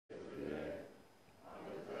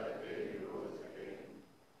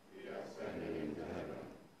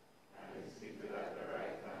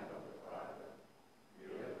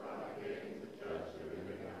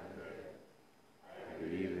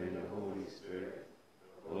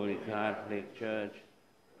Catholic Church,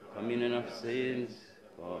 communion of saints,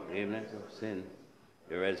 forgiveness of sins,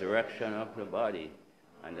 the resurrection of the body,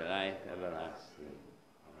 and the life everlasting.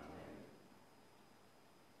 Amen.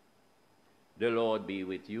 The Lord be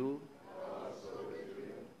with you. Also with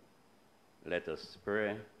you. Let us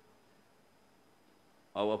pray.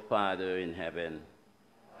 Our Father in heaven,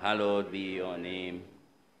 hallowed be your name.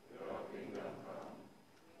 Your kingdom come,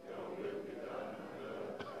 your will be done on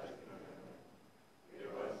earth as in heaven.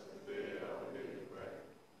 Give us today our daily bread.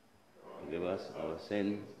 Forgive us our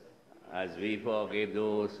sins, as we forgive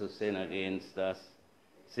those who sin against us.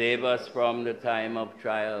 Save us from the time of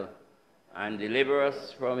trial, and deliver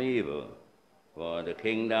us from evil. For the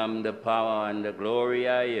kingdom, the power, and the glory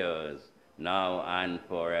are yours, now and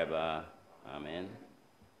forever. Amen.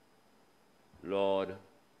 Lord,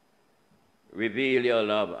 reveal your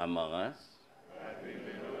love among us. That we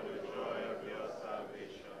may know the joy of your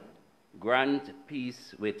salvation. Grant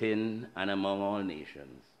peace within and among all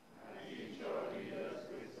nations. And teach our leaders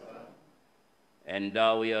wisdom.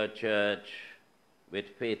 Endow your church with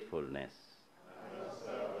faithfulness. And your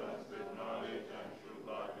servants with knowledge and true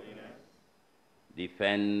godliness.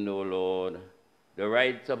 Defend, O Lord, the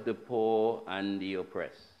rights of the poor and the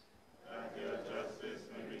oppressed. That your justice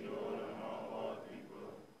may be known among all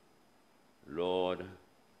people. Lord,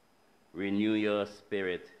 renew your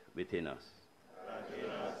spirit within us. That in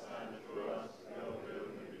us and through us your will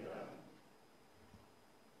may be done.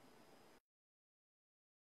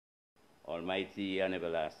 Almighty and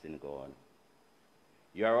everlasting God,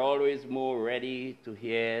 you are always more ready to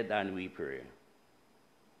hear than we pray,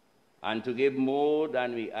 and to give more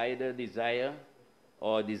than we either desire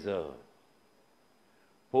or deserve.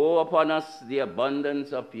 Pour upon us the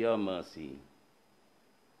abundance of your mercy,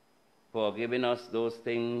 forgiving us those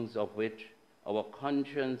things of which our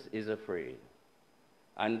conscience is afraid,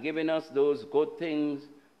 and giving us those good things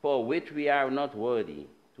for which we are not worthy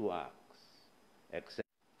to ask, except.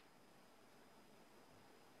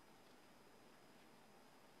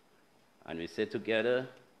 And we say together,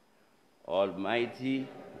 Almighty,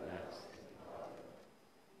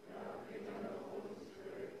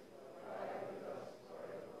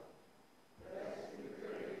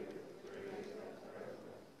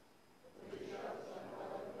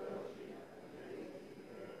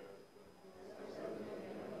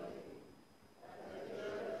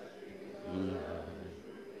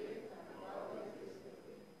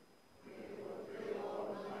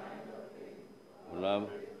 love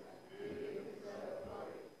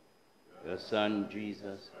your Son,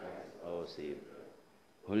 Jesus Christ, our Savior,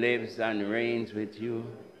 who lives and reigns with you.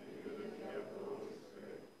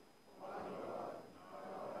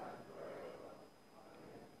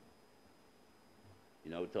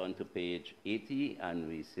 You now turn to page 80, and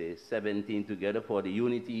we say 17 together for the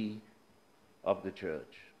unity of the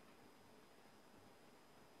church.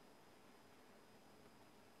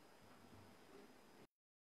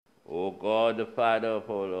 O God, the Father of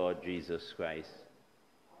our Lord Jesus Christ,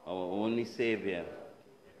 our only Savior,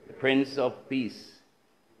 the Prince of Peace,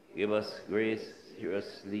 give us grace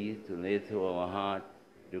seriously to lay to our heart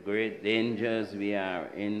the great dangers we are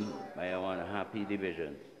in by our unhappy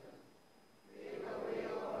division.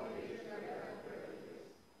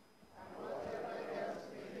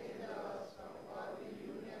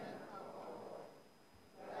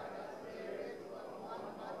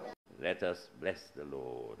 Let us bless the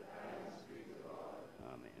Lord.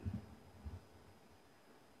 Amen.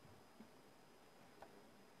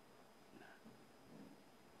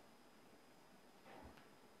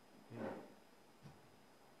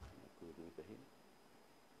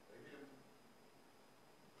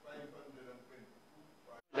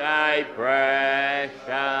 Thy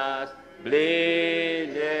precious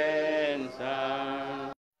bleeding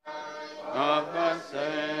Son of a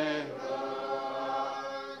Savior,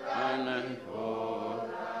 and for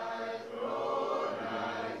I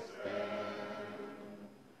stand.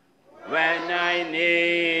 When I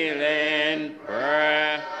kneel in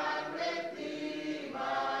prayer,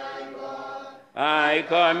 I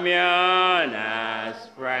commune as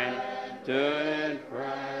friend to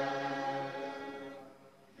prayer.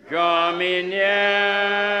 Draw me nearer,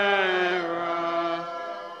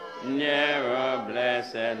 nearer,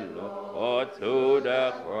 blessed Lord, to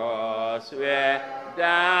the cross where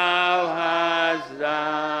thou hast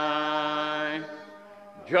died.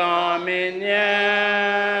 Draw me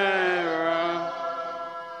nearer,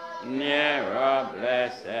 nearer,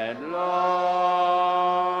 blessed Lord,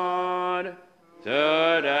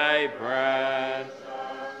 to thy precious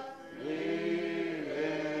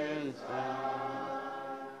bleeding Son.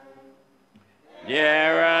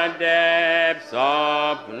 There are depths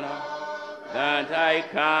of love that I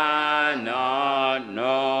cannot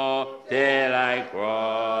know till I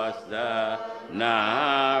cross the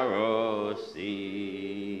narrow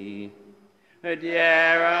sea.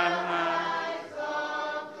 Dear eyes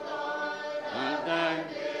of joy that I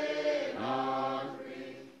did not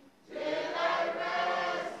reach, till I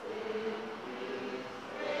rest in peace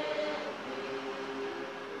with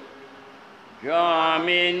thee. Draw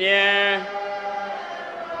me near,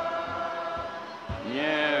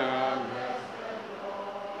 nearer,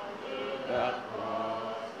 the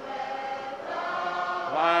cross where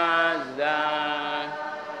thou hast died.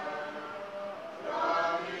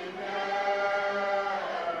 Draw me nearer,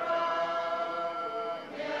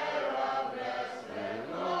 blessed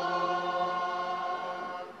Lord,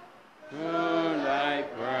 through thy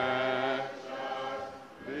precious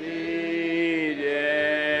bleeding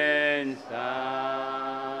side.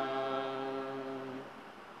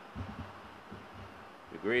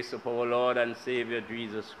 The grace of our Lord and Savior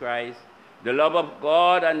Jesus Christ, the love of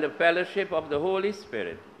God and the fellowship of the Holy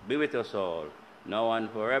Spirit be with us all, now and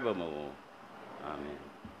forevermore. Amen.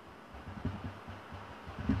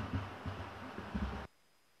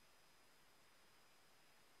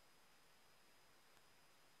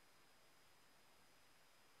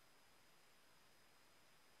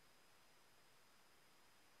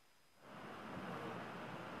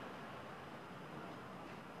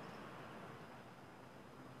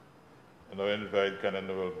 And I invite Canon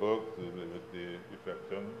Noel Burke to deliver the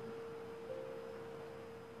reflection.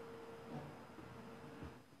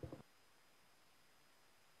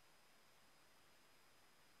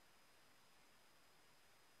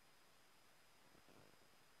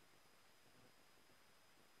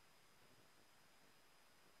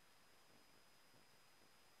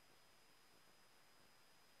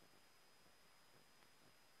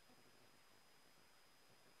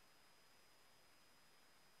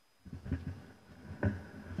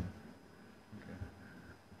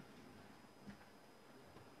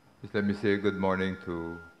 Just let me say good morning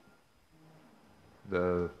to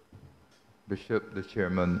the Bishop, the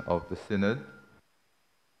Chairman of the Synod,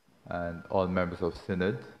 and all members of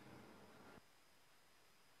Synod.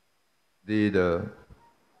 Indeed, a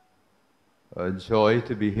joy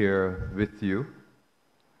to be here with you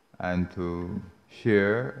and to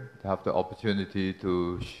share, to have the opportunity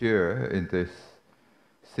to share in this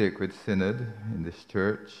sacred Synod, in this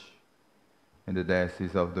church, in the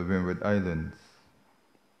Diocese of the Windward Islands.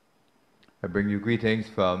 I bring you greetings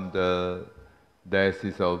from the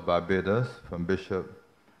Diocese of Barbados, from Bishop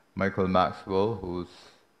Michael Maxwell, who's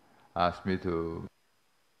asked me to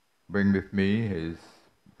bring with me his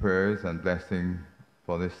prayers and blessing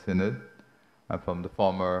for this synod, and from the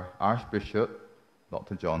former Archbishop,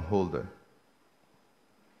 Dr. John Holder.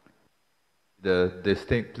 The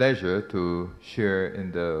distinct pleasure to share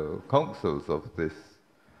in the councils of this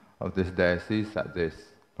diocese at this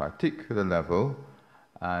particular level,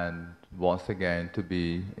 and once again to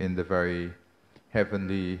be in the very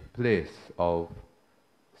heavenly place of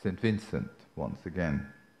St. Vincent once again.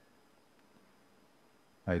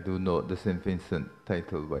 I do note the St. Vincent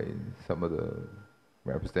title by some of the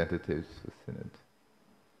representatives for Synod.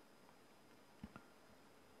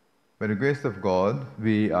 By the grace of God,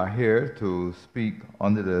 we are here to speak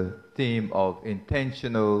under the theme of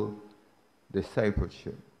intentional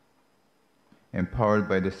discipleship. Empowered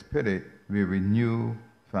by the Spirit, we renew,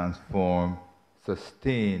 transform,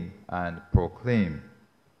 sustain, and proclaim.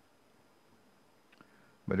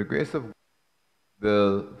 By the grace of God,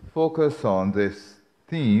 we'll focus on this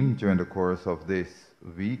theme during the course of this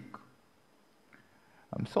week.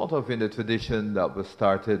 I'm sort of in the tradition that was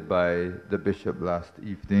started by the Bishop last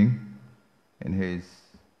evening in his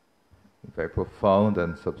very profound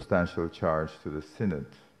and substantial charge to the Synod.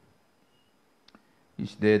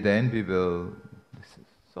 Each day then we will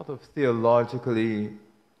sort of theologically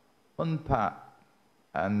unpack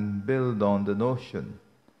and build on the notion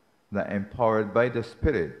that empowered by the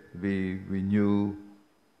Spirit we renew,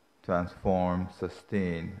 transform,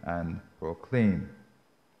 sustain, and proclaim.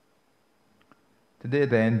 Today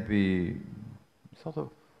then we sort of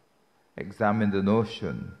examine the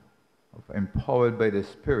notion of empowered by the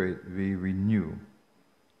Spirit we renew.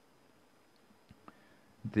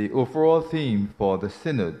 The overall theme for the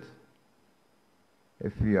Synod,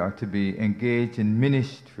 if we are to be engaged in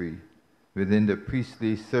ministry within the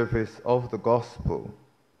priestly service of the gospel,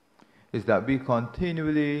 is that we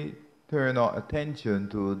continually turn our attention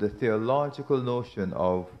to the theological notion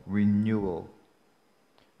of renewal.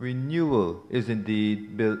 Renewal is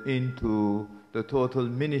indeed built into the total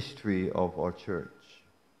ministry of our church.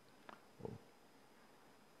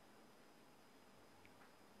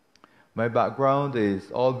 My background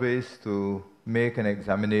is always to make an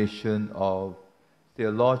examination of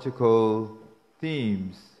theological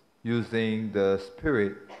themes using the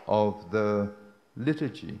spirit of the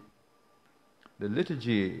liturgy. The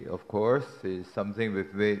liturgy, of course, is something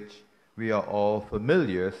with which we are all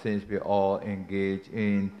familiar since we all engage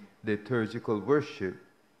in liturgical worship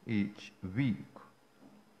each week.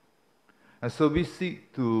 And so we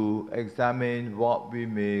seek to examine what we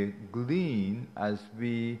may glean as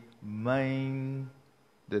we mine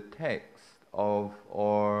the text of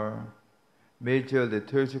our major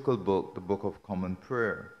liturgical book, the Book of Common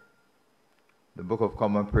Prayer. The Book of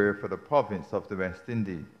Common Prayer for the province of the West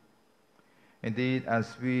Indies. Indeed,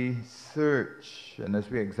 as we search and as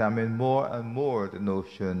we examine more and more the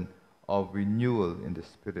notion of renewal in the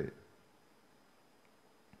Spirit.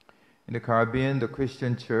 In the Caribbean, the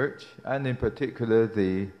Christian Church, and in particular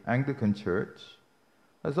the Anglican Church,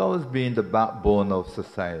 has always been the backbone of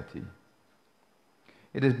society.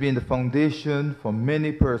 It has been the foundation for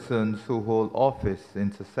many persons who hold office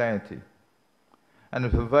in society, and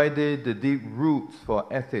it provided the deep roots for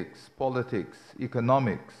ethics, politics,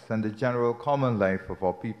 economics, and the general common life of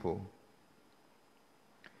our people.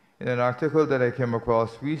 In an article that I came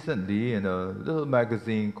across recently in a little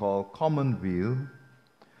magazine called Commonweal,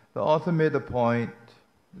 the author made a point,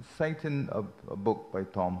 citing a book by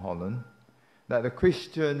Tom Holland, that the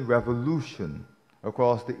Christian revolution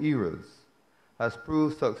across the eras has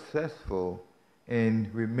proved successful in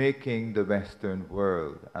remaking the Western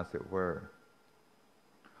world, as it were.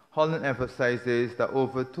 Holland emphasizes that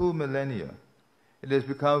over 2 millennia, it has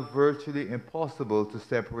become virtually impossible to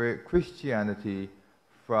separate Christianity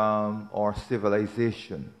from our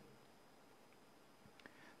civilization.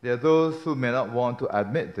 There are those who may not want to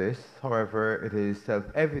admit this. However, it is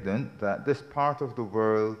self-evident that this part of the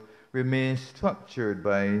world remains structured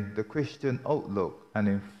by the Christian outlook and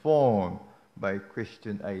informed by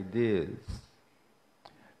Christian ideas.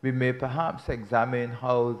 We may perhaps examine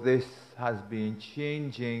how this has been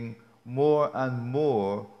changing more and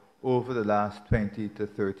more over the last 20 to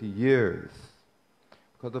 30 years.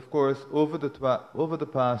 Because, of course, over the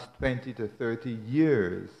past 20 to 30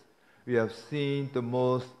 years, we have seen the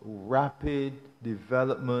most rapid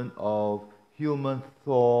development of human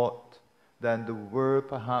thought than the world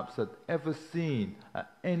perhaps had ever seen at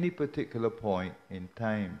any particular point in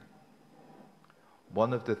time.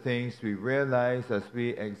 One of the things we realize as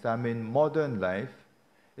we examine modern life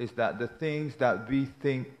is that the things that we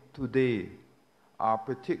think today are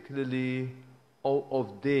particularly out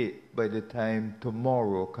of date by the time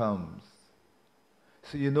tomorrow comes.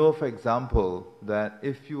 So you know, for example, that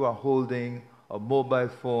if you are holding a mobile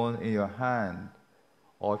phone in your hand,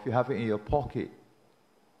 or if you have it in your pocket,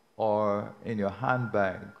 or in your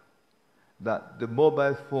handbag, that the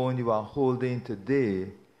mobile phone you are holding today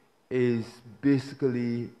is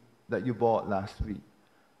basically, that you bought last week,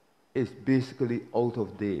 is basically out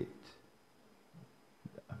of date,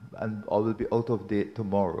 and or will be out of date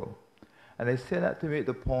tomorrow. And I say that to make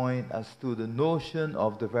the point as to the notion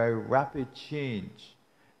of the very rapid change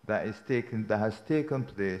that has taken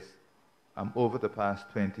place over the past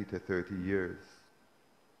 20 to 30 years.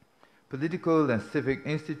 Political and civic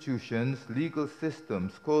institutions, legal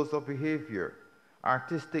systems, codes of behavior,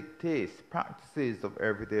 artistic tastes, practices of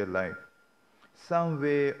everyday life, some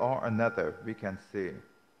way or another, we can say,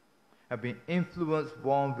 have been influenced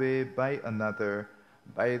one way by another,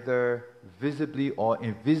 either visibly or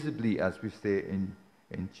invisibly, as we say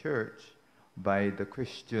in church, by the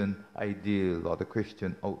Christian ideal or the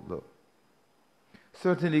Christian outlook.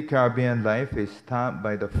 Certainly, Caribbean life is stamped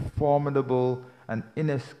by the formidable and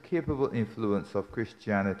inescapable influence of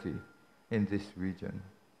Christianity in this region.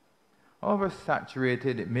 However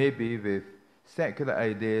saturated it may be with secular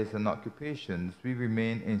ideas and occupations, we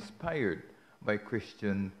remain inspired by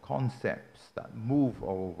Christian concepts that move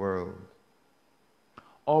our world.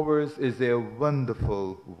 Ours is a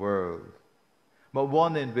wonderful world, but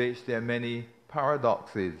one in which there are many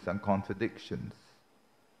paradoxes and contradictions.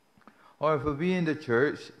 However, we in the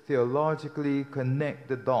church theologically connect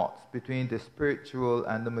the dots between the spiritual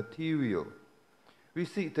and the material. We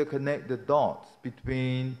seek to connect the dots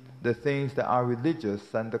between the things that are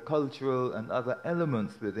religious and the cultural and other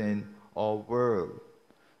elements within our world,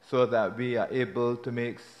 so that we are able to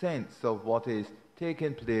make sense of what is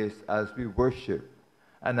taking place as we worship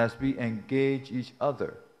and as we engage each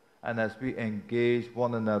other and as we engage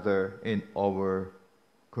one another in our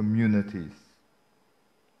communities.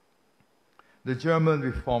 The German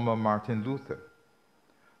reformer Martin Luther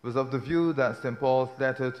was of the view that St. Paul's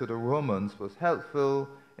letter to the Romans was helpful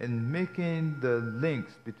in making the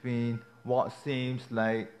links between what seems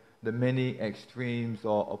like the many extremes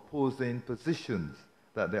or opposing positions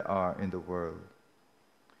that there are in the world.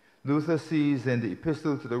 Luther sees in the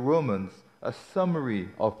Epistle to the Romans a summary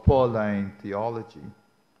of Pauline theology,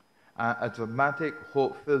 and a dramatic,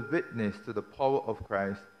 hope-filled witness to the power of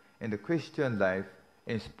Christ in the Christian life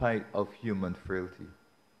in spite of human frailty.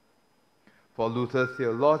 For Luther,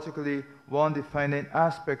 theologically, one defining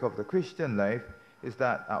aspect of the Christian life is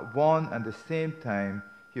that at one and the same time,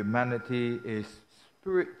 humanity is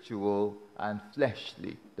spiritual and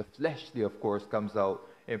fleshly. The fleshly, of course, comes out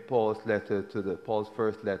in Paul's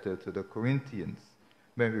first letter to the Corinthians,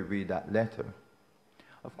 when we read that letter.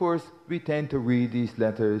 Of course, we tend to read these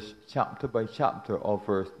letters chapter by chapter or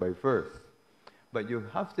verse by verse. But you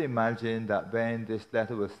have to imagine that when these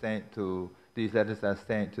letters are sent to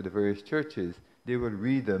the various churches, they will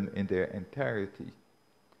read them in their entirety.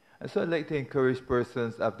 And so I'd like to encourage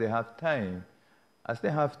persons, as they have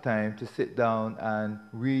time to sit down and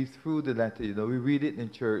read through the letter. You know, we read it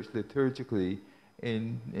in church liturgically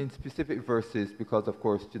in specific verses because, of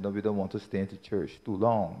course, you know, we don't want to stay in the church too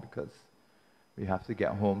long because we have to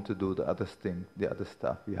get home to do the other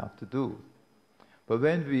stuff we have to do. But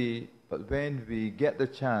when we get the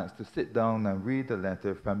chance to sit down and read the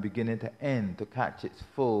letter from beginning to end, to catch its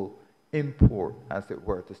full import, as it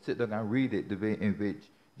were, to sit down and read it the way in which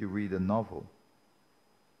you read a novel.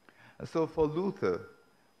 And so for Luther,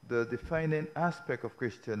 the defining aspect of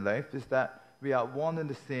Christian life is that we are one and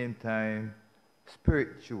the same time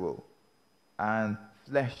spiritual and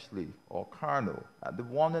fleshly or carnal. At the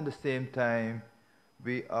one and the same time,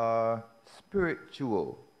 we are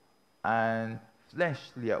spiritual and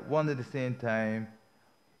fleshly. At one and the same time,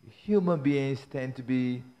 human beings tend to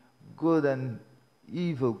be good and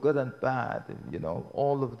evil, good and bad. You know,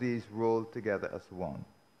 all of these roll together as one.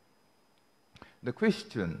 The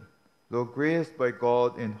Christian, though graced by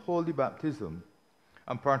God in holy baptism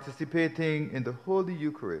and participating in the Holy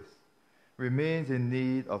Eucharist, remains in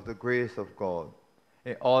need of the grace of God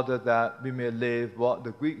in order that we may live what the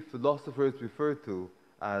Greek philosophers refer to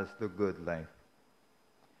as the good life.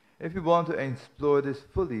 If we want to explore this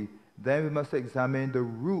fully, then we must examine the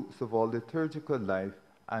roots of all liturgical life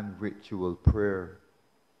and ritual prayer.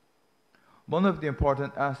 One of the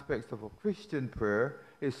important aspects of a Christian prayer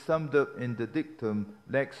is summed up in the dictum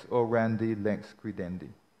lex orandi, lex credendi,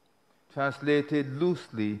 translated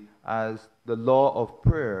loosely as the law of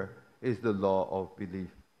prayer is the law of belief.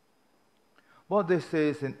 What this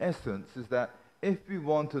says in essence is that if we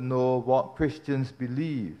want to know what Christians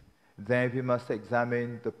believe, then we must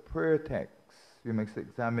examine the prayer text. We must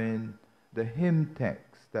examine the hymn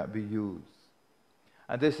text that we use.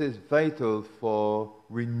 And this is vital for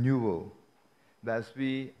renewal. As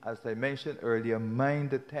we, as I mentioned earlier, mind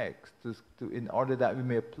the text in order that we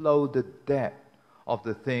may plow the depth of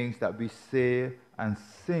the things that we say and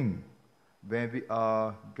sing when we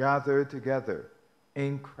are gathered together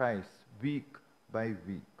in Christ week by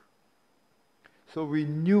week. So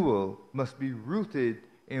renewal must be rooted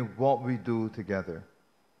in what we do together.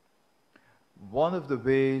 One of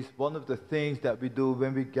the things that we do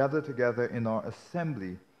when we gather together in our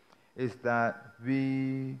assembly is that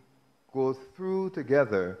we go through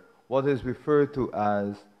together what is referred to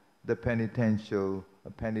as the penitential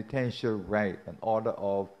rite, an order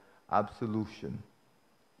of absolution.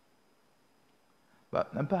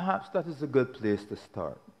 And perhaps that is a good place to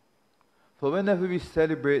start. For whenever we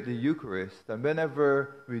celebrate the Eucharist and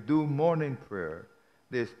whenever we do morning prayer,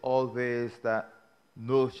 there's always that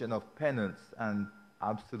notion of penance and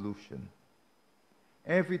absolution.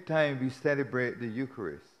 Every time we celebrate the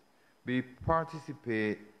Eucharist, we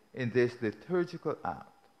participate in this liturgical act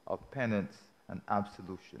of penance and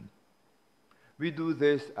absolution. We do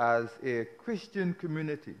this as a Christian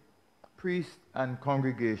community, priest and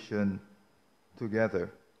congregation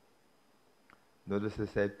together. Notice I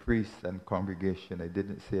said priest and congregation. I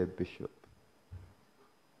didn't say a bishop.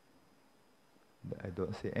 I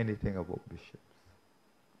don't say anything about bishops.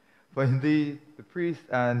 For indeed, the priest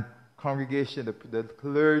and congregation, the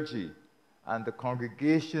clergy and the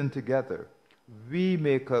congregation together, we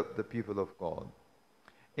make up the people of God.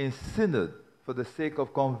 In synod, for the sake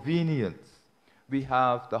of convenience, we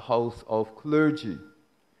have the house of clergy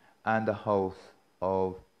and the house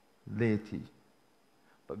of laity.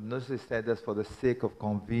 But notice it said that's for the sake of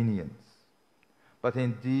convenience. But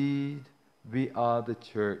indeed, we are the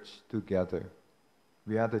church together.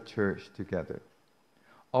 We are the church together.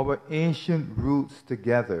 Our ancient roots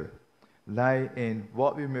together lie in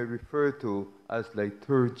what we may refer to as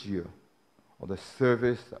liturgia, or the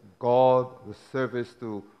service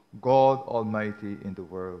to God Almighty in the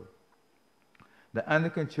world. The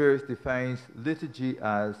Anglican Church defines liturgy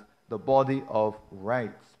as the body of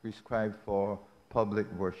rites prescribed for public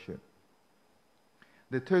worship.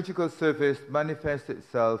 The liturgical service manifests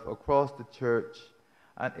itself across the church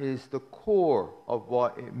and is the core of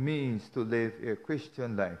what it means to live a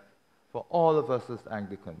Christian life for all of us as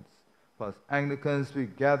Anglicans. For as Anglicans, we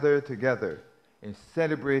gather together in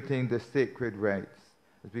celebrating the sacred rites,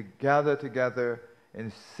 as we gather together in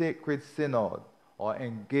sacred synod or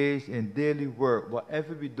engage in daily work,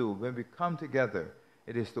 whatever we do, when we come together,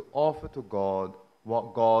 it is to offer to God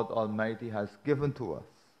what God Almighty has given to us.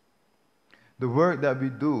 The work that we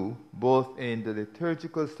do, both in the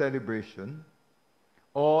liturgical celebration,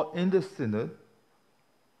 or in the synod,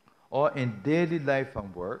 or in daily life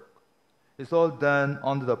and work, is all done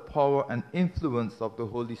under the power and influence of the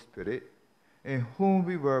Holy Spirit, in whom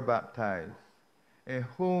we were baptized, in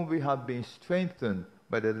whom we have been strengthened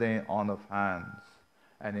by the laying on of hands,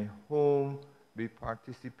 and in whom we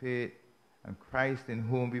participate, and Christ in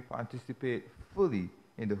whom we participate fully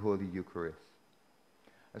in the Holy Eucharist.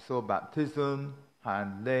 And so baptism,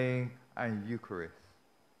 hand laying, and Eucharist.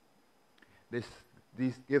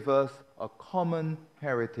 These give us a common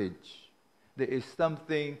heritage. There is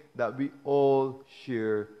something that we all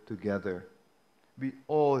share together. We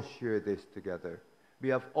all share this together. We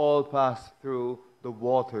have all passed through the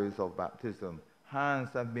waters of baptism. Hands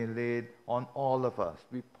have been laid on all of us.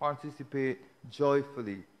 We participate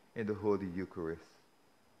joyfully in the Holy Eucharist.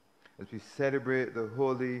 As we celebrate the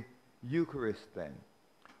Holy Eucharist then,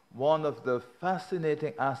 one of the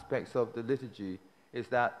fascinating aspects of the liturgy is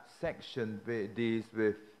that section that deals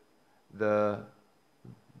with the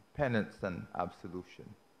penance and absolution.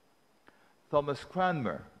 Thomas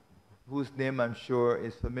Cranmer, whose name I'm sure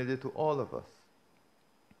is familiar to all of us,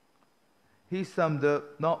 he summed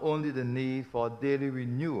up not only the need for daily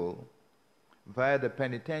renewal via the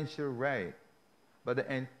penitential rite, but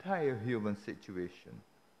the entire human situation.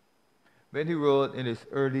 When he wrote in his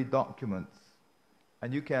early documents,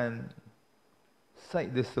 and you can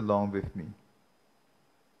cite this along with me,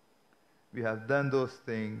 we have done those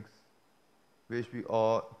things which we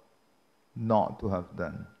ought not to have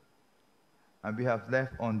done, and we have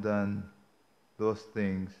left undone those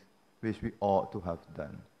things which we ought to have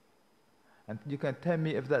done. And you can tell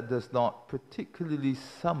me if that does not particularly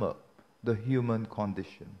sum up the human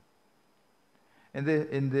condition. In the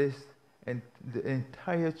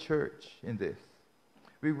entire church, in this,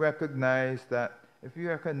 we recognize that if you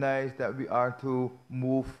recognize that we are to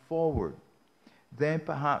move forward, then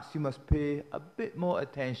perhaps you must pay a bit more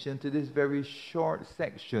attention to this very short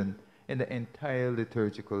section in the entire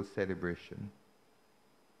liturgical celebration.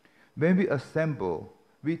 When we assemble,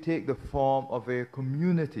 we take the form of a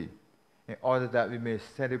community in order that we may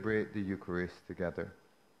celebrate the Eucharist together.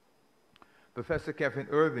 Professor Kevin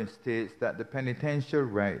Irwin states that the penitential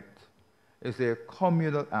rite is a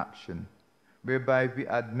communal action whereby we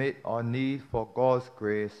admit our need for God's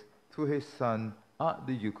grace through His Son at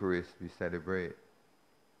the Eucharist we celebrate.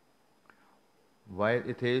 While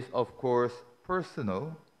it is, of course,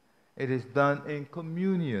 personal, it is done in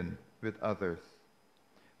communion with others.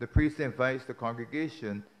 The priest invites the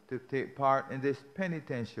congregation to take part in this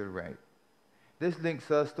penitential rite. This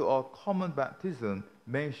links us to our common baptism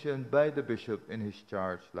mentioned by the bishop in his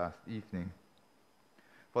charge last evening.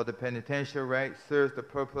 For the penitential rite serves the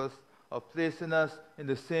purpose of placing us in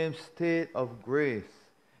the same state of grace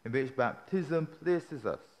in which baptism places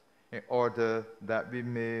us, in order that we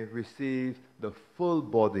may receive the full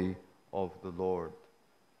body of the Lord.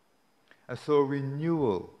 And so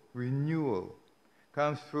renewal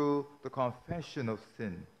comes through the confession of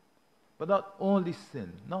sin. But not only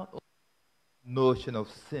sin, not only notion of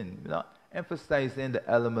sin. We're not emphasizing the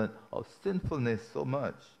element of sinfulness so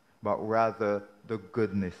much, but rather the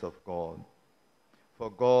goodness of God. For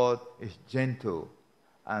God is gentle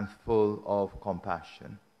and full of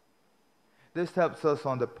compassion. This helps us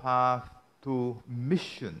on the path to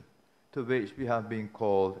mission to which we have been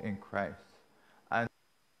called in Christ, and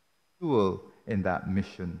renewal in that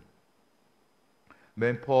mission.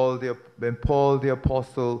 When Paul the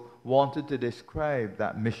Apostle wanted to describe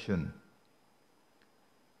that mission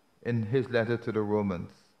in his letter to the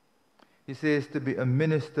Romans, he says to be a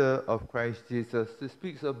minister of Christ Jesus. He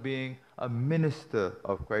speaks of being a minister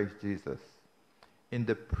of Christ Jesus in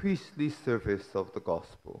the priestly service of the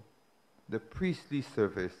gospel. The priestly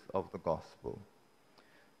service of the gospel.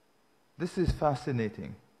 This is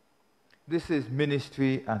fascinating. This is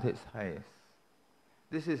ministry at its highest.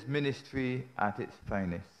 This is ministry at its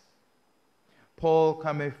finest. Paul,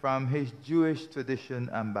 coming from his Jewish tradition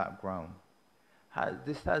and background,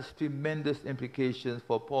 this has tremendous implications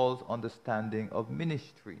for Paul's understanding of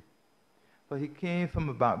ministry. For he came from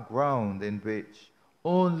a background in which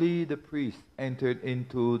Only the priest entered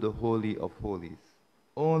into the Holy of Holies.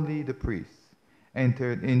 Only the priest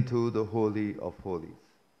entered into the Holy of Holies.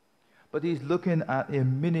 But he's looking at a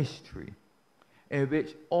ministry in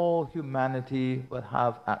which all humanity will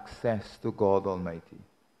have access to God Almighty.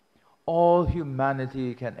 All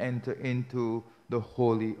humanity can enter into the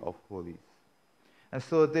Holy of Holies. And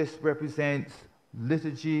so this represents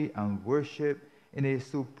liturgy and worship in a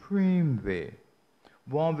supreme way,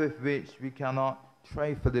 one with which we cannot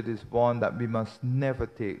trifle. It is one that we must never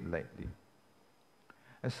take lightly.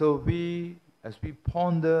 And so as we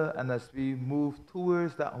ponder and as we move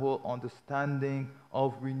towards that whole understanding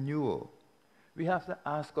of renewal, we have to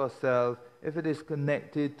ask ourselves if it is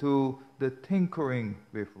connected to the tinkering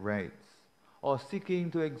with rites, or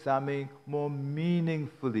seeking to examine more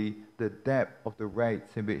meaningfully the depth of the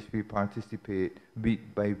rites in which we participate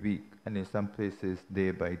week by week, and in some places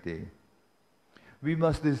day by day. We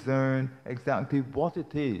must discern exactly what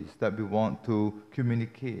it is that we want to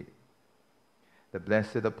communicate. The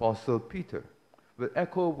blessed Apostle Peter will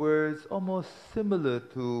echo words almost similar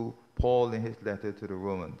to Paul in his letter to the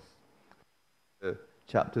Romans,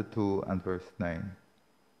 chapter 2 and verse 9.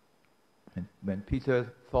 And when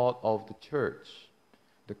Peter thought of the church,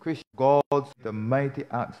 the Christian gods, the mighty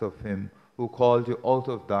acts of him who called you out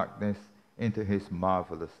of darkness into his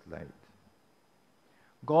marvelous light.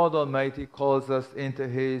 God Almighty calls us into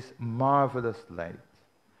his marvelous light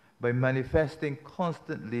by manifesting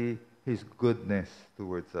constantly his goodness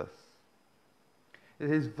towards us. It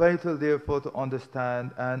is vital, therefore, to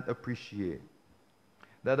understand and appreciate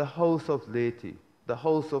that the house of laity, the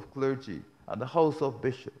house of clergy, and the house of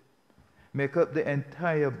bishop make up the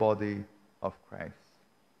entire body of Christ.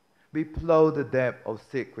 We plow the depth of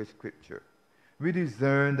sacred scripture. We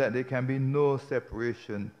discern that there can be no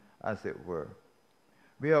separation, as it were.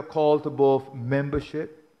 We are called to both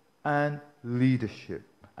membership and leadership,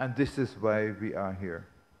 and this is why we are here.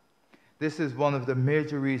 This is one of the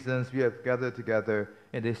major reasons we have gathered together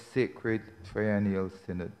in this sacred Triennial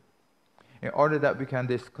Synod, in order that we can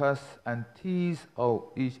discuss and tease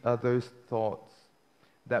out each other's thoughts,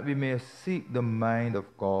 that we may seek the mind of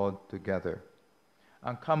God together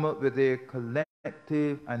and come up with a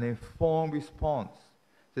collective and informed response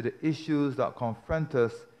to the issues that confront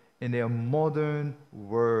us in a modern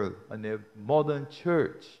world, in a modern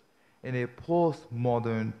church, in a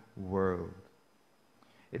postmodern world.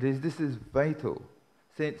 This is vital,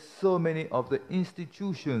 since so many of the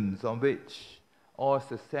institutions on which our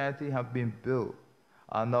society have been built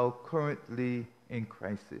are now currently in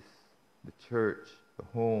crisis. The church, the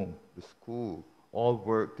home, the school, all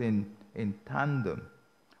worked in tandem,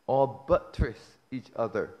 all buttress each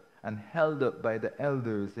other and held up by the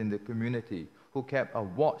elders in the community who kept a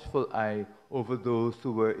watchful eye over those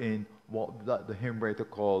who were in what the hymn writer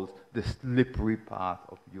calls the slippery path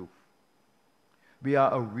of youth. We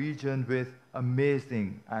are a region with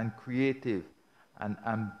amazing and creative and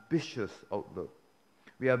ambitious outlook.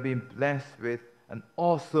 We have been blessed with an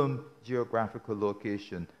awesome geographical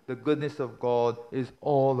location. The goodness of God is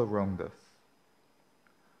all around us.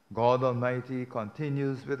 God Almighty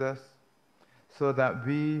continues with us so that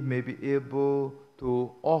we may be able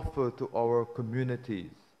to offer to our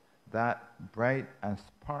communities that bright and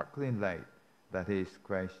sparkling light that is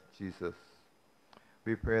Christ Jesus.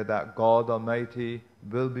 We pray that God Almighty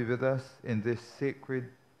will be with us in this sacred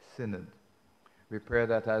synod. We pray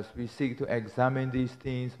that as we seek to examine these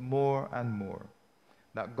things more and more,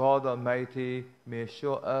 that God Almighty may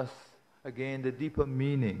show us again the deeper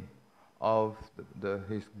meaning of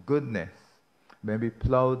his goodness when we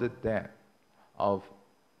plow the depth of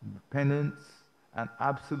penance and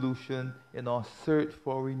absolution in our search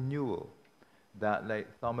for renewal, that like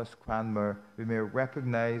Thomas Cranmer, we may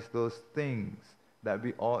recognize those things that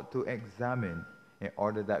we ought to examine in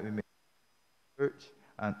order that we may church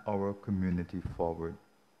and our community forward.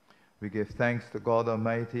 We give thanks to God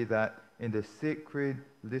Almighty that in the sacred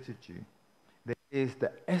liturgy, there is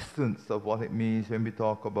the essence of what it means when we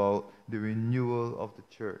talk about the renewal of the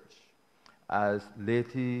church, as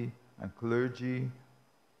laity and clergy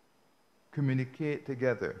communicate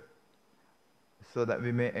together so that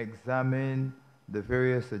we may examine the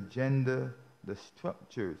various agenda, the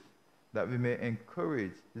structures, that we may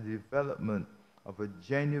encourage the development of a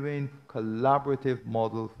genuine collaborative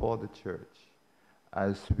model for the church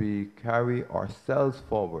as we carry ourselves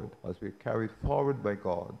forward, as we carry forward by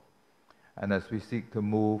God, and as we seek to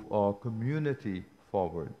move our community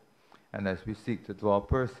forward, and as we seek to draw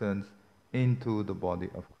persons into the body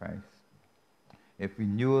of Christ. If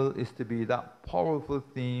renewal is to be that powerful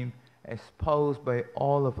theme espoused by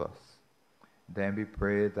all of us, then we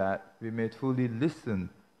pray that we may truly listen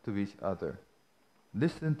to each other,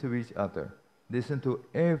 Listen to each other. Listen to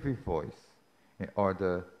every voice in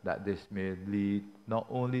order that this may lead not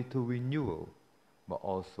only to renewal, but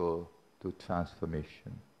also to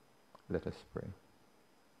transformation. Let us pray.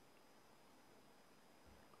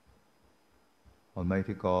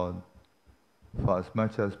 Almighty God, for as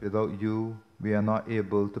much as without you we are not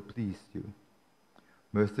able to please you,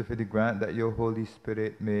 mercifully grant that your Holy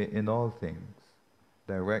Spirit may in all things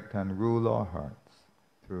direct and rule our hearts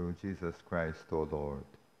through Jesus Christ, our Lord.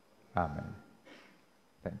 Amen.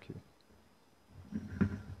 Thank you.